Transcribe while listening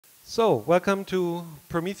So, welcome to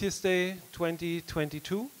Prometheus Day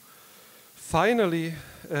 2022. Finally,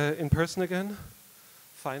 in person again.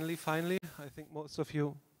 Finally. I think most of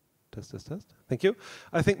you, test. Thank you.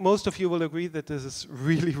 I think most of you will agree that this is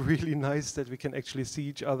really nice that we can actually see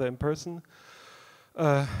each other in person.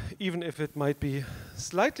 Even if it might be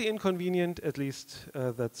slightly inconvenient, at least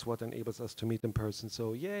that's what enables us to meet in person.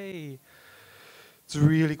 So, yay! It's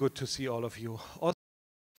really good to see all of you. Also,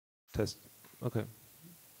 test. Okay.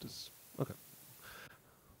 Okay.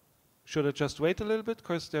 Should I just wait a little bit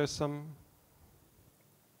because there's some...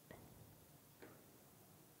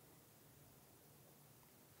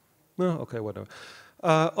 No, okay, whatever.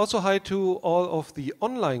 Also hi to all of the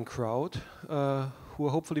online crowd who are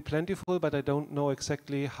hopefully plentiful, but I don't know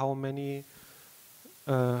exactly how many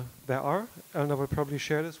there are. And I will probably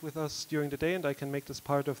share this with us during the day and I can make this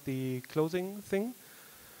part of the closing thing.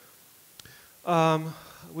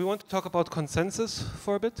 We want to talk about consensus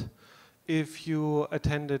for a bit. If you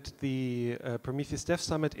attended the Prometheus Dev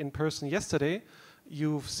Summit in person yesterday,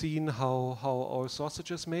 you've seen how our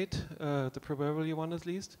sausage is made, the proverbial one at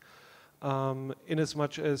least. In as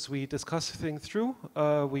much as we discuss things through,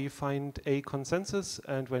 we find a consensus,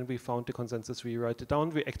 and when we found the consensus, we write it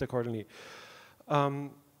down, we act accordingly.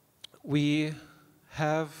 We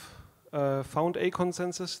have found a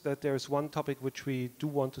consensus that there is one topic which we do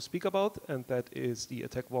want to speak about, and that is the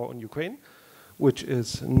attack war on Ukraine, which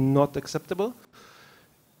is not acceptable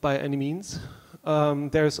by any means.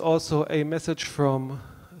 There's also a message from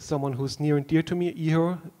someone who's near and dear to me,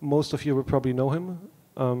 Ihor. Most of you will probably know him.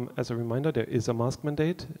 As a reminder, there is a mask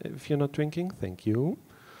mandate if you're not drinking. Thank you.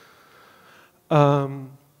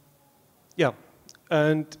 Yeah,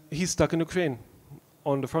 and he's stuck in Ukraine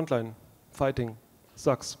on the front line, fighting.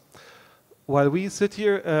 Sucks. While we sit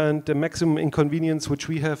here and the maximum inconvenience which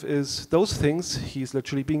we have is those things, he's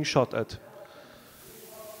literally being shot at.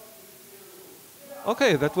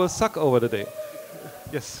 Okay, that will suck over the day.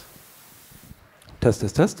 Yes.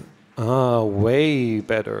 Test. Ah, way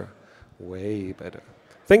better.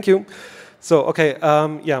 Thank you. So, okay,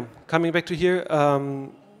 yeah, coming back to here,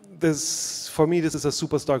 this, for me, this is a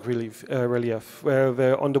super stark relief,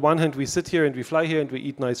 where on the one hand we sit here and we fly here and we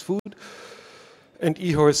eat nice food, and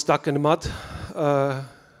Ihor is stuck in the mud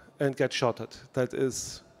and gets shot at. That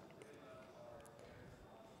is...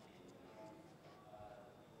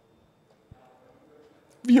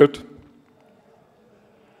 weird.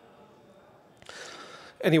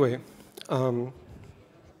 Anyway,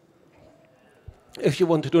 if you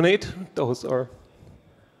want to donate, those are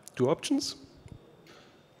two options.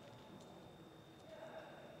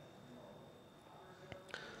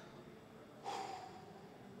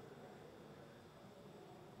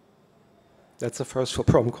 That's the first for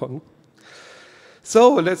PromCon.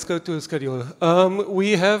 So let's go to the schedule.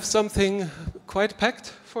 We have something quite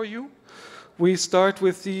packed for you. We start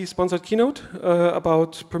with the sponsored keynote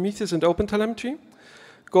about Prometheus and OpenTelemetry,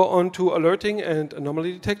 go on to alerting and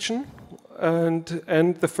anomaly detection, and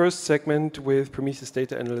end the first segment with Prometheus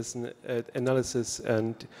data analysis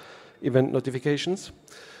and event notifications.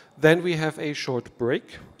 Then we have a short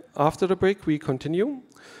break. After the break, we continue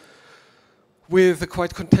with the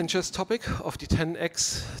quite contentious topic of the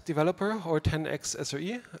 10x developer or 10x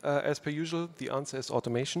SRE. As per usual, the answer is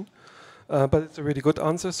automation. But it's a really good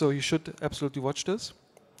answer, so you should absolutely watch this.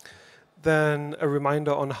 Then a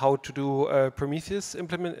reminder on how to do Prometheus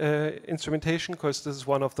instrumentation, because this is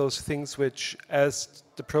one of those things which, as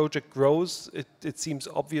the project grows, it seems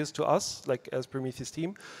obvious to us, like as Prometheus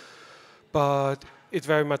team. But it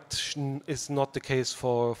very much is not the case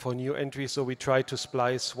for new entries, so we try to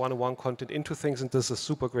splice one-on-one content into things, and this is a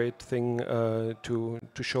super great thing to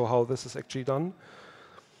show how this is actually done.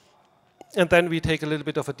 And then we take a little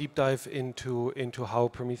bit of a deep dive into how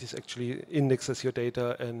Prometheus actually indexes your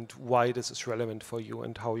data and why this is relevant for you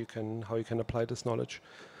and how you can apply this knowledge.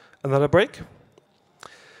 Another break.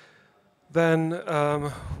 Then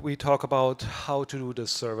we talk about how to do the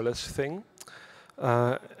serverless thing.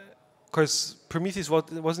 Because Prometheus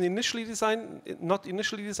wasn't initially designed, not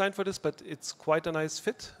initially designed for this, but it's quite a nice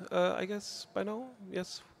fit, I guess, by now.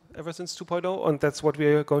 Yes, ever since 2.0, and that's what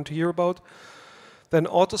we're going to hear about. Then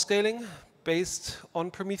auto-scaling based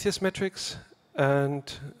on Prometheus metrics and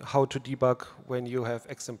how to debug when you have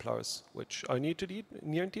exemplars, which are near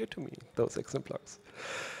and dear to me, those exemplars.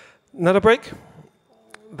 Another break.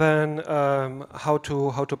 Then how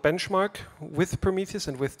to benchmark with Prometheus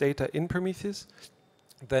and with data in Prometheus.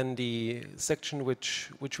 Then the section which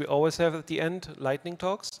we always have at the end, lightning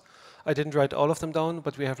talks. I didn't write all of them down,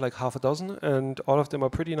 but we have like half a dozen, and all of them are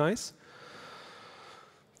pretty nice.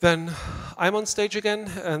 Then I'm on stage again,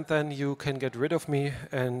 and then you can get rid of me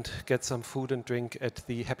and get some food and drink at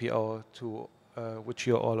the happy hour to which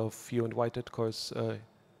you're all of you invited, because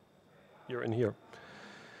you're in here.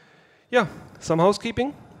 Yeah, some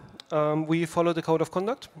housekeeping. We follow the code of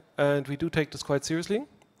conduct, and we do take this quite seriously.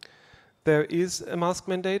 There is a mask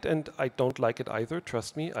mandate, and I don't like it either,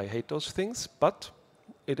 trust me, I hate those things, but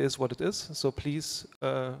it is what it is, so please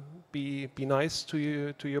be nice to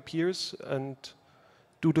your peers and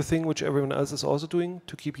do the thing which everyone else is also doing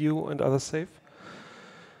to keep you and others safe.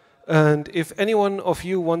 And if anyone of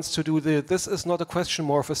you wants to do this is not a question,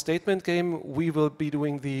 more of a statement game, we will be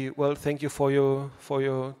doing the, well, thank you for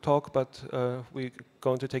your talk, but we're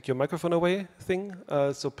going to take your microphone away thing.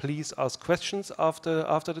 So please ask questions after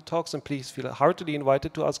the talks, and please feel heartily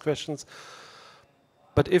invited to ask questions.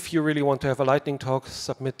 But if you really want to have a lightning talk,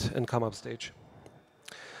 submit and come up stage.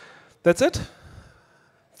 That's it.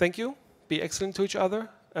 Thank you. Be excellent to each other,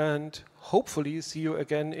 and hopefully see you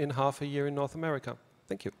again in half a year in North America.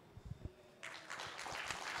 Thank you.